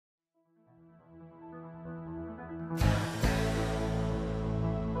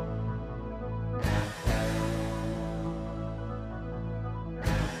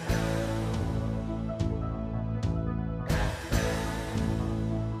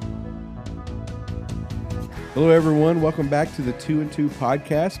Hello, everyone. Welcome back to the 2 and 2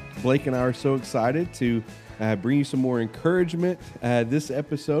 podcast. Blake and I are so excited to bring you some more encouragement this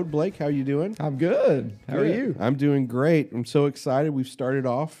episode. Blake, how are you doing? I'm good. How are you? I'm doing great. I'm so excited. We've started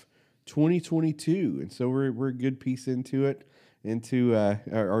off 2022, and so we're a good piece into it, into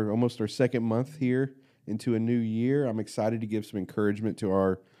our almost our second month here into a new year. I'm excited to give some encouragement to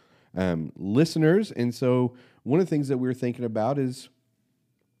our listeners, and so one of the things that we're thinking about is,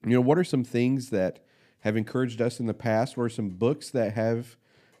 what are some things that have encouraged us in the past? What are some books that have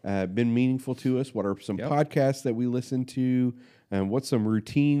been meaningful to us? What are some podcasts that we listen to? What's some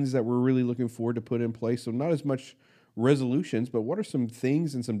routines that we're really looking forward to put in place? So not as much resolutions, but what are some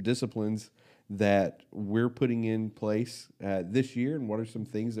things and some disciplines that we're putting in place this year? And what are some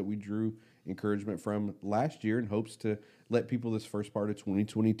things that we drew encouragement from last year in hopes to let people this first part of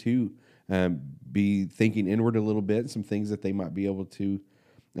 2022 be thinking inward a little bit, some things that they might be able to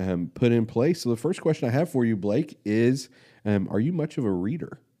put in place. So the first question I have for you, Blake, is are you much of a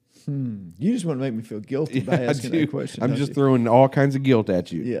reader? You just want to make me feel guilty by asking that question. I'm just throwing all kinds of guilt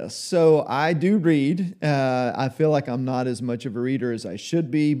at you. Yes. So I do read. I feel like I'm not as much of a reader as I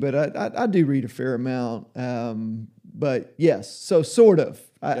should be, but I do read a fair amount. But yes, so sort of.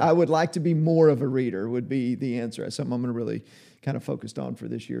 I would like to be more of a reader would be the answer. That's something I'm going to really kind of focused on for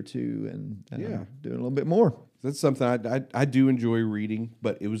this year too, and doing a little bit more. That's something I do enjoy reading,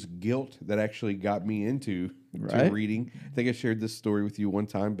 but it was guilt that actually got me into to reading. I think I shared this story with you one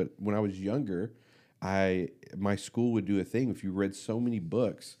time, but when I was younger, my school would do a thing. If you read so many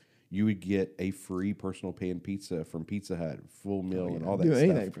books, you would get a free personal pan pizza from Pizza Hut, full meal and all that stuff. Do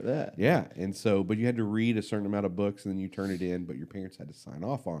anything for that. Yeah, and so, but you had to read a certain amount of books, and then you turn it in, but your parents had to sign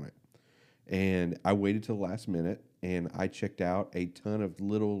off on it. And I waited till the last minute, and I checked out a ton of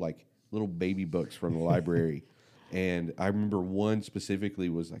little baby books from the library. And I remember one specifically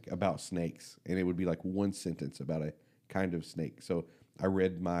was like about snakes, and it would be like one sentence about a kind of snake. So I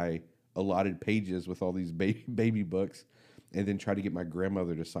read my allotted pages with all these baby books, and then tried to get my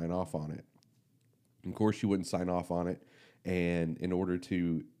grandmother to sign off on it. And of course, she wouldn't sign off on it. And in order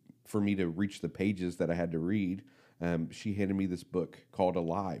for me to reach the pages that I had to read, she handed me this book called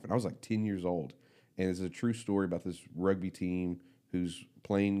Alive, and I was like 10 years old. And it's a true story about this rugby team whose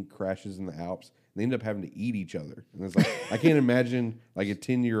plane crashes in the Alps. They end up having to eat each other. And it's like, I can't imagine like a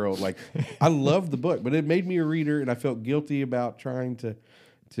 10-year-old. Like, I loved the book, but it made me a reader, and I felt guilty about trying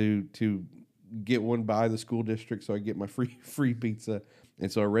to get one by the school district so I get my free pizza.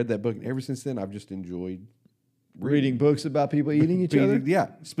 And so I read that book, and ever since then, I've just enjoyed reading books about people eating each other? Yeah,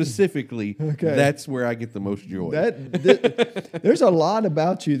 specifically, that's where I get the most joy. There's a lot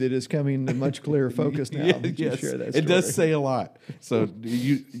about you that is coming to much clearer focus now. Yes, share that story. It does say a lot. So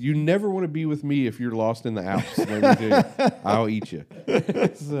you never want to be with me if you're lost in the Alps. Let me do. I'll eat you.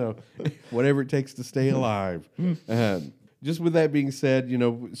 So whatever it takes to stay alive. Just with that being said,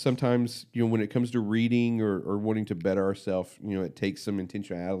 sometimes when it comes to reading or wanting to better ourselves, it takes some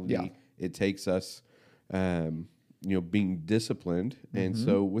intentionality. Yeah. It takes us being disciplined. And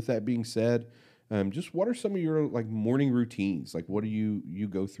so with that being said, just what are some of your morning routines? Like what do you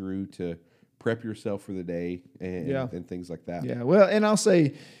go through to prep yourself for the day and things like that? Yeah. Well, and I'll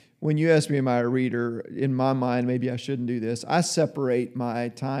say, when you ask me, am I a reader, in my mind, maybe I shouldn't do this. I separate my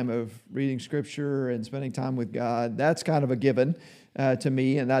time of reading scripture and spending time with God. That's kind of a given to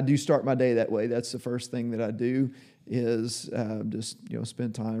me. And I do start my day that way. That's the first thing that I do is just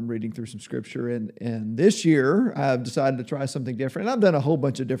spend time reading through some scripture. And this year I've decided to try something different. And I've done a whole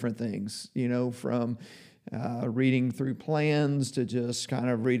bunch of different things, from reading through plans to just kind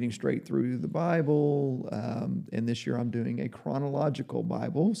of reading straight through the Bible. And this year I'm doing a chronological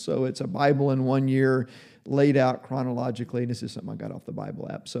Bible. So it's a Bible in 1 year laid out chronologically. And this is something I got off the Bible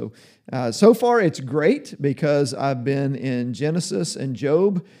app. So, so far it's great because I've been in Genesis and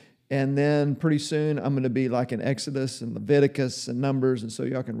Job. And then pretty soon I'm going to be like in Exodus and Leviticus and Numbers. And so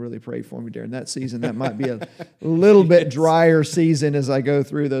y'all can really pray for me during that season. That might be a little bit drier season as I go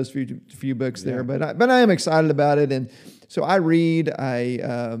through those few books there. But I am excited about it. And so I read.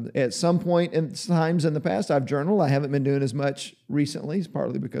 At some point in times in the past, I've journaled. I haven't been doing as much recently. It's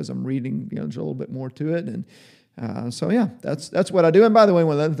partly because I'm reading there's a little bit more to it. And that's what I do. And by the way,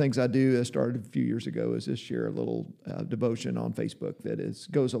 one of the other things I do that started a few years ago is just share a little devotion on Facebook that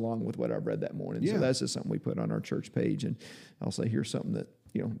goes along with what I've read that morning. Yeah. So that's just something we put on our church page. And I'll say, here's something that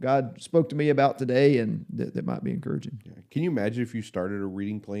God spoke to me about today, and that might be encouraging. Yeah. Can you imagine if you started a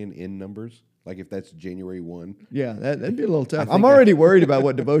reading plan in Numbers? Like if that's January 1? Yeah, that'd be a little tough. think I'm already worried about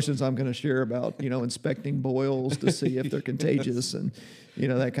what devotions I'm going to share about, inspecting boils to see if they're contagious and,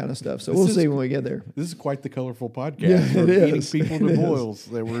 that kind of stuff. So we'll see when we get there. This is quite the colorful podcast. Yeah, We're it eating is. people to boils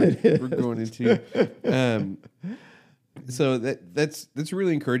that we're going into. So that's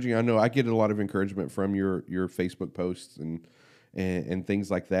really encouraging. I know I get a lot of encouragement from your Facebook posts and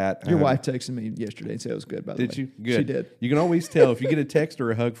things like that. Your wife texted me yesterday and said it was good, by the way. Did you? Good. She did. You can always tell if you get a text or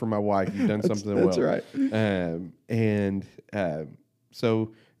a hug from my wife, you've done something well. That's right.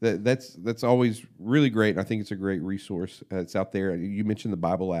 So that's always really great. And I think it's a great resource. It's out there. You mentioned the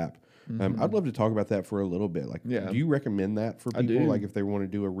Bible app. I'd love to talk about that for a little bit. Like, Yeah. do you recommend that for I people? do. Like if they want to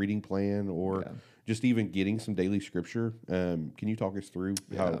do a reading plan or just even getting some daily scripture? Can you talk us through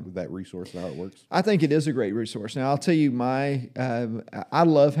how that resource and how it works? I think it is a great resource. Now, I'll tell you, I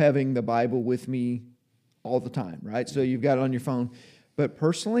love having the Bible with me all the time, right? So you've got it on your phone. But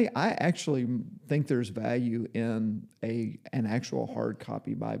personally, I actually think there's value in an actual hard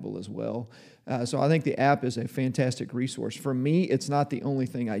copy Bible as well. So I think the app is a fantastic resource. For me, it's not the only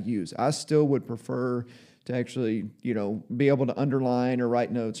thing I use. I still would prefer to actually, be able to underline or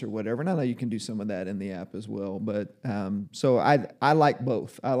write notes or whatever. And I know you can do some of that in the app as well. But so I like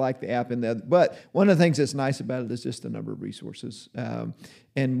both. I like the app and but one of the things that's nice about it is just the number of resources.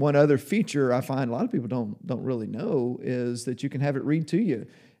 And one other feature I find a lot of people don't really know is that you can have it read to you.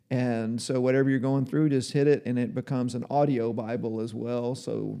 And so whatever you're going through, just hit it, and it becomes an audio Bible as well.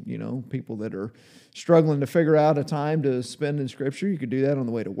 So, people that are struggling to figure out a time to spend in Scripture, you could do that on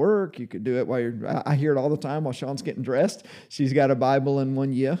the way to work. You could do it while I hear it all the time while Sean's getting dressed. She's got a Bible in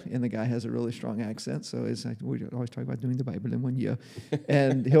one year, and the guy has a really strong accent. So it's like, we always talk about doing the Bible in one year.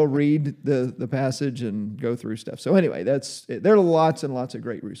 And he'll read the passage and go through stuff. So anyway, there are lots and lots of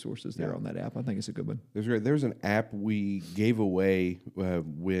great resources there on that app. I think it's a good one. There's an app we gave away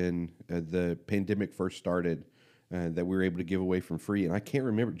when the pandemic first started that we were able to give away from free. And I can't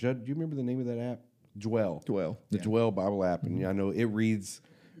remember. Judd, do you remember the name of that app? Dwell. The Dwell Bible app. And I know it reads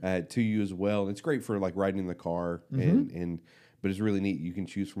to you as well. And it's great for like riding in the car. But it's really neat. You can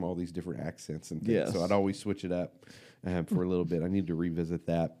choose from all these different accents and things. Yes. So I'd always switch it up for a little bit. I need to revisit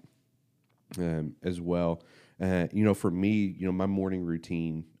that as well. For me, my morning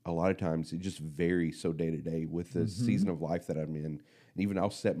routine, a lot of times it just varies so day to day with the season of life that I'm in. And even I'll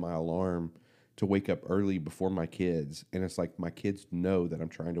set my alarm to wake up early before my kids. And it's like my kids know that I'm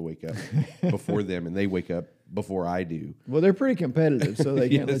trying to wake up before them, and they wake up before I do. Well, they're pretty competitive, so they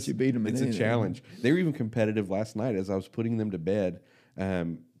can't Yes, let you beat them. It's a challenge. They were even competitive last night as I was putting them to bed,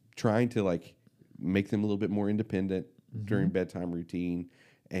 trying to like make them a little bit more independent during bedtime routine.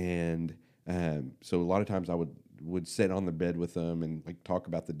 And so a lot of times I would sit on the bed with them and like talk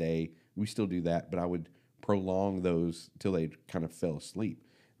about the day. We still do that, but I would prolong those till they kind of fell asleep.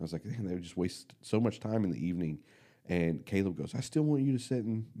 I was like, man, they would just waste so much time in the evening. And Caleb goes, I still want you to sit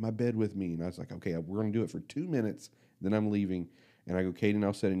in my bed with me. And I was like, okay, we're going to do it for 2 minutes. Then I'm leaving. And I go, Caden,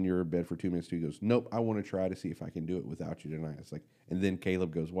 I'll sit in your bed for 2 minutes too. He goes, nope, I want to try to see if I can do it without you tonight. It's like, and then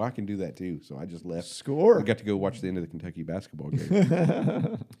Caleb goes, well, I can do that too. So I just left. Score. I got to go watch the end of the Kentucky basketball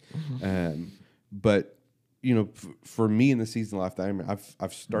game. But for me in the season of lifetime,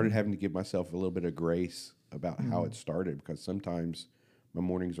 I've started having to give myself a little bit of grace about how it started, because sometimes my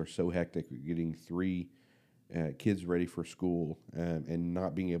mornings are so hectic, getting 3 kids ready for school and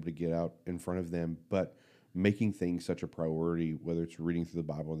not being able to get out in front of them, but making things such a priority, whether it's reading through the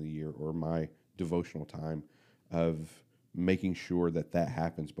Bible in the year or my devotional time, of making sure that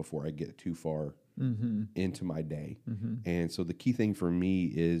happens before I get too far into my day. And so the key thing for me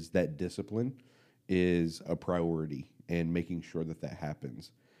is that discipline is a priority, and making sure that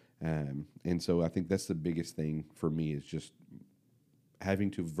happens. And so I think that's the biggest thing for me, is just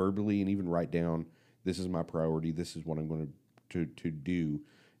having to verbally and even write down, this is my priority, this is what I'm going to do,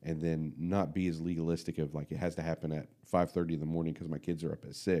 and then not be as legalistic of like it has to happen at 5:30 in the morning because my kids are up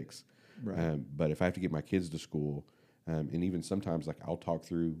at 6. Right. But if I have to get my kids to school, and even sometimes like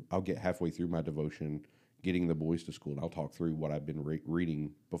I'll get halfway through my devotion, getting the boys to school, and I'll talk through what I've been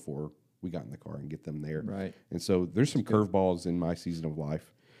reading before we got in the car and get them there. Right. And so there's some curveballs in my season of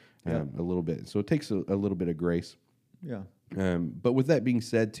life, a little bit. So it takes a little bit of grace. Yeah. But with that being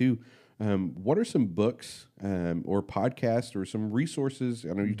said, too, what are some books or podcasts or some resources?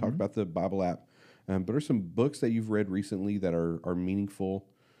 I know you talked about the Bible app, but are some books that you've read recently that are meaningful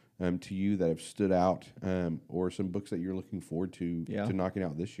to you, that have stood out, or some books that you're looking forward to knocking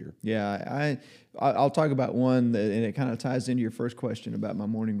out this year? Yeah, I'll talk about one and it kind of ties into your first question about my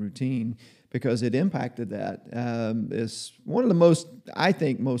morning routine. because it impacted that. It's one of the most, I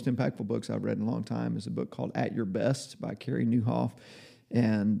think, most impactful books I've read in a long time is a book called At Your Best by Carey Nieuwhof.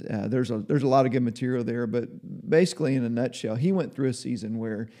 And there's a lot of good material there, but basically in a nutshell, he went through a season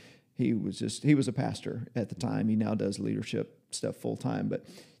where he was a pastor at the time. He now does leadership stuff full time, but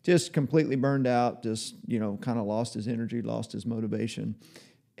just completely burned out, just, kind of lost his energy, lost his motivation,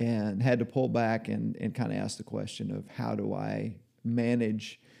 and had to pull back and kind of ask the question of how do I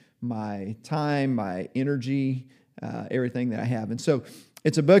manage my time, my energy, everything that I have. And so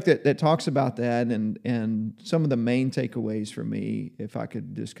it's a book that talks about that, and some of the main takeaways for me, if I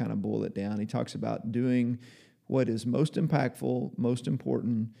could just kind of boil it down, he talks about doing what is most impactful, most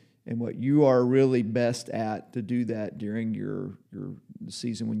important, and what you are really best at, to do that during your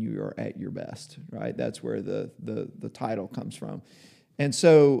season when you are at your best, right? That's where the title comes from. And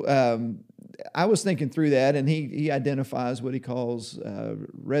so I was thinking through that, and he identifies what he calls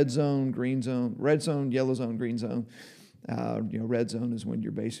red zone, green zone, red zone, yellow zone, green zone. Red zone is when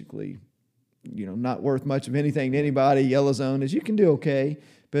you're basically, not worth much of anything to anybody. Yellow zone is you can do okay,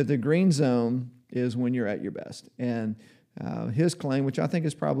 but the green zone is when you're at your best. And his claim, which I think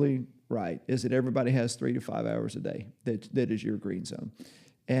is probably right, is that everybody has 3 to 5 hours a day that is your green zone.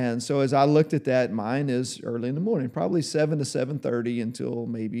 And so as I looked at that, mine is early in the morning, probably 7 to 7:30 until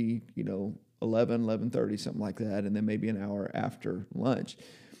maybe 11:30, something like that, and then maybe an hour after lunch.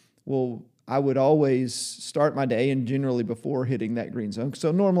 Well, I would always start my day, and generally before hitting that green zone.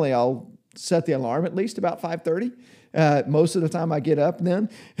 So normally I'll set the alarm at least about 5:30. Most of the time I get up then,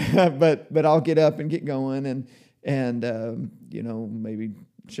 but I'll get up and get going, and maybe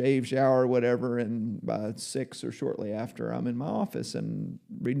shave, shower, whatever, and by 6 or shortly after, I'm in my office and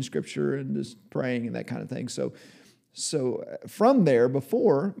reading scripture and just praying and that kind of thing. So from there,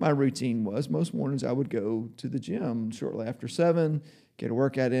 before, my routine was most mornings I would go to the gym shortly after 7, get a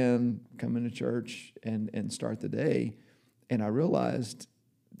workout in, come into church, and start the day. And I realized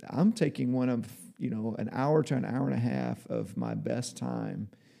I'm taking one of, an hour to an hour and a half of my best time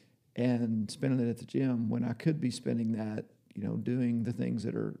and spending it at the gym when I could be spending that, doing the things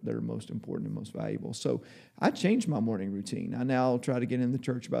that are most important and most valuable. So I changed my morning routine. I now try to get in the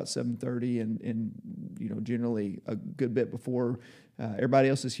church about 7:30 and generally a good bit before everybody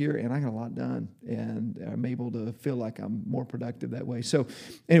else is here, and I got a lot done, and I'm able to feel like I'm more productive that way. So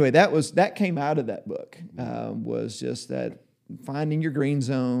anyway, that came out of that book, was just that finding your green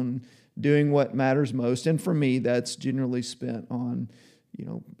zone, doing what matters most. And for me, that's generally spent on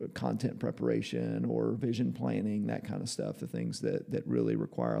content preparation or vision planning, that kind of stuff, the things that really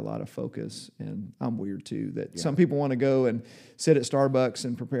require a lot of focus. And I'm weird too, that some people want to go and sit at Starbucks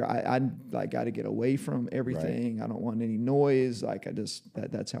and prepare. I got to get away from everything. Right. I don't want any noise.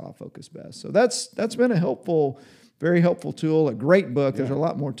 That's how I focus best. So that's been a very helpful tool, a great book. Yeah. There's a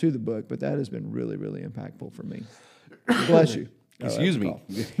lot more to the book, but that has been really, really impactful for me. Bless you. Excuse me.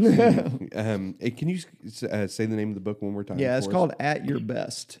 Can you say the name of the book one more time? Yeah, it's called At Your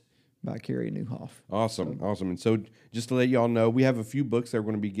Best by Carey Nieuwhof. Awesome. And so just to let y'all know, we have a few books that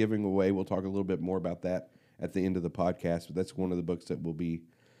we're going to be giving away. We'll talk a little bit more about that at the end of the podcast, but that's one of the books that we'll be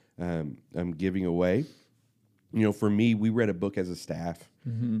giving away. For me, we read a book as a staff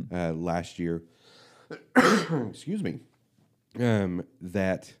last year. Excuse me.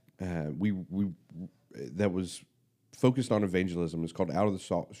 That was focused on evangelism. It's called Out of the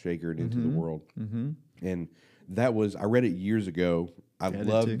Salt Shaker and Into the World. Mm-hmm. And I read it years ago. I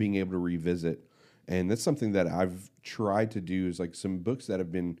love being able to revisit. And that's something that I've tried to do, is like some books that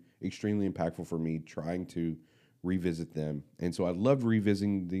have been extremely impactful for me, trying to revisit them. And so I love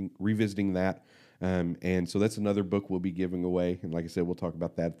revisiting that. And so that's another book we'll be giving away. And like I said, we'll talk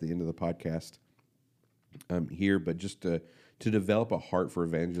about that at the end of the podcast here. But just to develop a heart for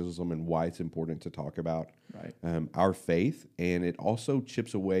evangelism and why it's important to talk about our faith. And it also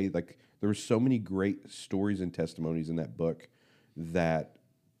chips away, like there were so many great stories and testimonies in that book that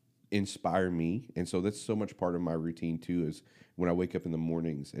inspire me. And so that's so much part of my routine too, is when I wake up in the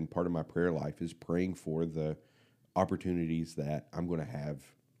mornings, and part of my prayer life is praying for the opportunities that I'm going to have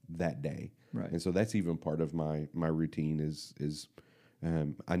that day. Right. And so that's even part of my routine is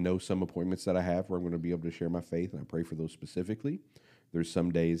I know some appointments that I have where I'm going to be able to share my faith, and I pray for those specifically. There's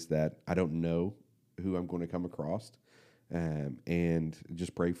some days that I don't know who I'm going to come across, and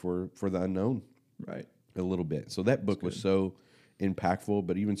just pray for the unknown, right, a little bit. So that book was so impactful.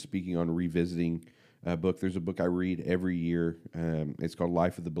 But even speaking on revisiting a book, there's a book I read every year. It's called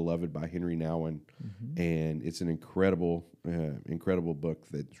Life of the Beloved by Henry Nouwen, and it's an incredible book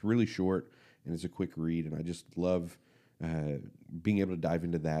that's really short, and it's a quick read, and I just love being able to dive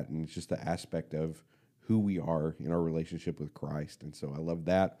into that. And it's just the aspect of who we are in our relationship with Christ. And so I love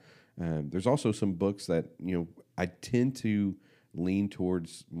that. There's also some books that, I tend to lean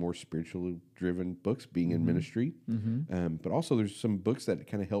towards more spiritually driven books, being in ministry. But also there's some books that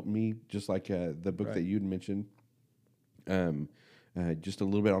kind of help me, just like the book that you'd mentioned, just a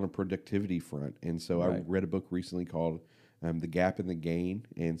little bit on a productivity front. And so I read a book recently called The Gap and the Gain.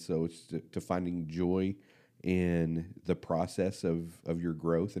 And so it's to finding joy in the process of your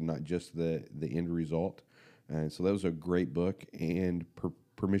growth and not just the end result. And so that was a great book. And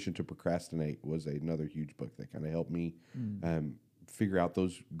Permission to Procrastinate was another huge book that kind of helped me figure out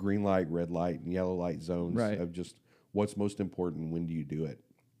those green light, red light, and yellow light zones of just what's most important, when do you do it.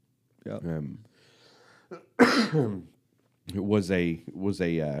 It was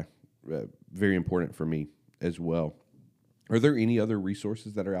a very important for me as well. Are there any other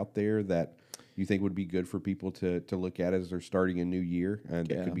resources that are out there that you think would be good for people to look at as they're starting a new year and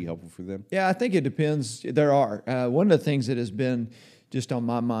that could be helpful for them? Yeah, I think it depends. There are. One of the things that has been just on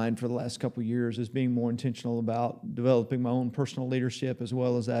my mind for the last couple of years is being more intentional about developing my own personal leadership as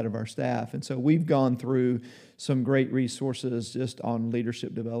well as that of our staff. And so we've gone through some great resources just on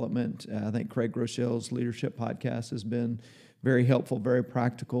leadership development. I think Craig Groeschel's leadership podcast has been very helpful, very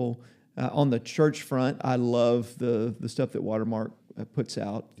practical. On the church front, I love the stuff that Watermark puts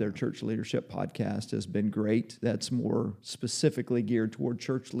out. Their church leadership podcast has been great. That's more specifically geared toward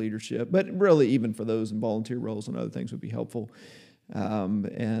church leadership, but really even for those in volunteer roles and other things would be helpful.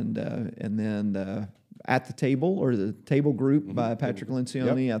 And then At the Table, or The Table Group by Patrick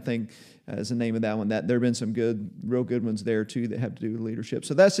Lencioni, I think is the name of that one. That there have been some real good ones there too that have to do with leadership.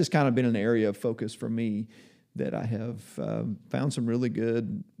 So that's just kind of been an area of focus for me, that I have found some really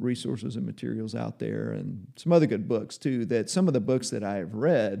good resources and materials out there, and some other good books too. That some of the books that I have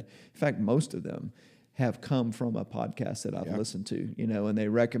read, in fact, most of them have come from a podcast that I've listened to, and they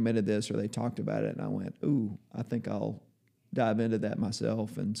recommended this or they talked about it, and I went, ooh, I think I'll dive into that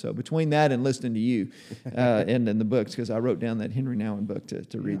myself. And so between that and listening to you and the books, because I wrote down that Henry Nouwen book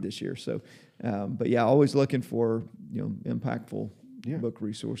to read this year. So, but yeah, always looking for, impactful book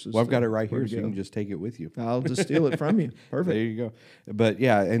resources. Well, I've got it right here, so you can just take it with you. I'll just steal it from you. Perfect. There you go. But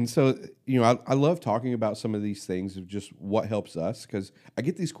yeah, and so, I love talking about some of these things of just what helps us, because I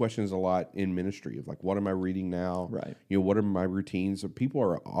get these questions a lot in ministry of like, what am I reading now? Right. What are my routines? People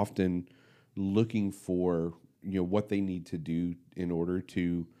are often looking for what they need to do in order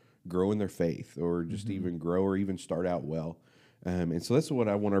to grow in their faith, or just even grow, or even start out well. And so that's what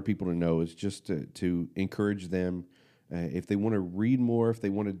I want our people to know, is just to encourage them. If they want to read more, if they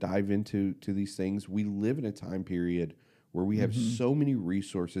want to dive into these things, we live in a time period where we have so many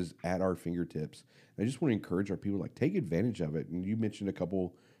resources at our fingertips. And I just want to encourage our people, like, take advantage of it. And you mentioned a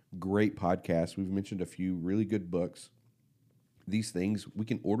couple great podcasts. We've mentioned a few really good books. These things, we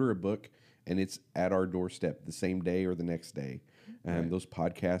can order a book and it's at our doorstep the same day or the next day. Those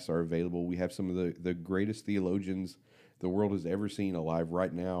podcasts are available. We have some of the greatest theologians the world has ever seen alive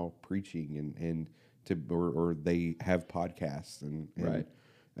right now preaching, or they have podcasts.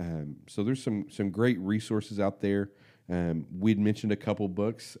 So there's some great resources out there. We'd mentioned a couple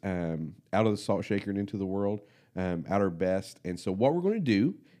books, Out of the Salt Shaker and Into the World, At Our Best. And so what we're going to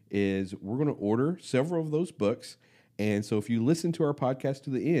do is we're going to order several of those books. And so if you listen to our podcast to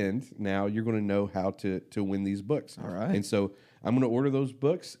the end, now you're going to know how to win these books. All right. And so I'm going to order those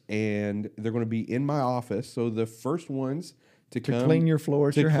books, and they're going to be in my office. So the first ones to clean your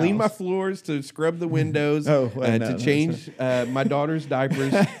floors, to clean my floors, to scrub the windows, to change my daughter's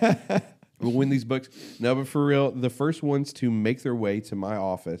diapers. We'll win these books. No, but for real, the first ones to make their way to my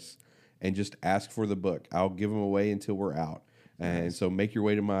office and just ask for the book. I'll give them away until we're out. And so make your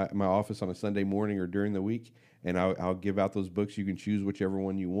way to my office on a Sunday morning or during the week, and I'll give out those books. You can choose whichever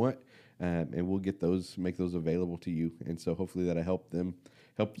one you want, and we'll make those available to you. And so hopefully that'll help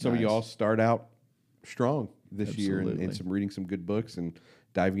some of y'all start out strong this year and reading some good books and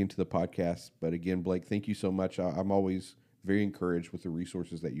diving into the podcast. But again, Blake, thank you so much. I'm always very encouraged with the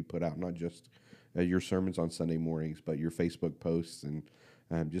resources that you put out, not just your sermons on Sunday mornings, but your Facebook posts and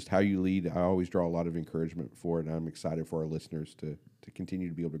just how you lead. I always draw a lot of encouragement for it, and I'm excited for our listeners to continue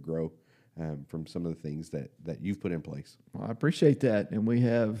to be able to grow from some of the things that you've put in place. Well, I appreciate that, and we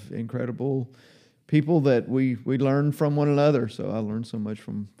have incredible people that we learn from one another. So I learned so much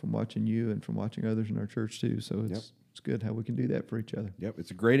from watching you and from watching others in our church too. So it's good how we can do that for each other. Yep,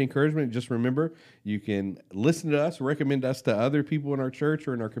 it's a great encouragement. Just remember, you can listen to us, recommend us to other people in our church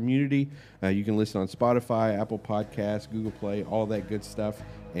or in our community. You can listen on Spotify, Apple Podcasts, Google Play, all that good stuff.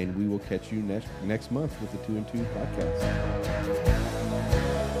 And we will catch you next month with the 2 and 2 podcast.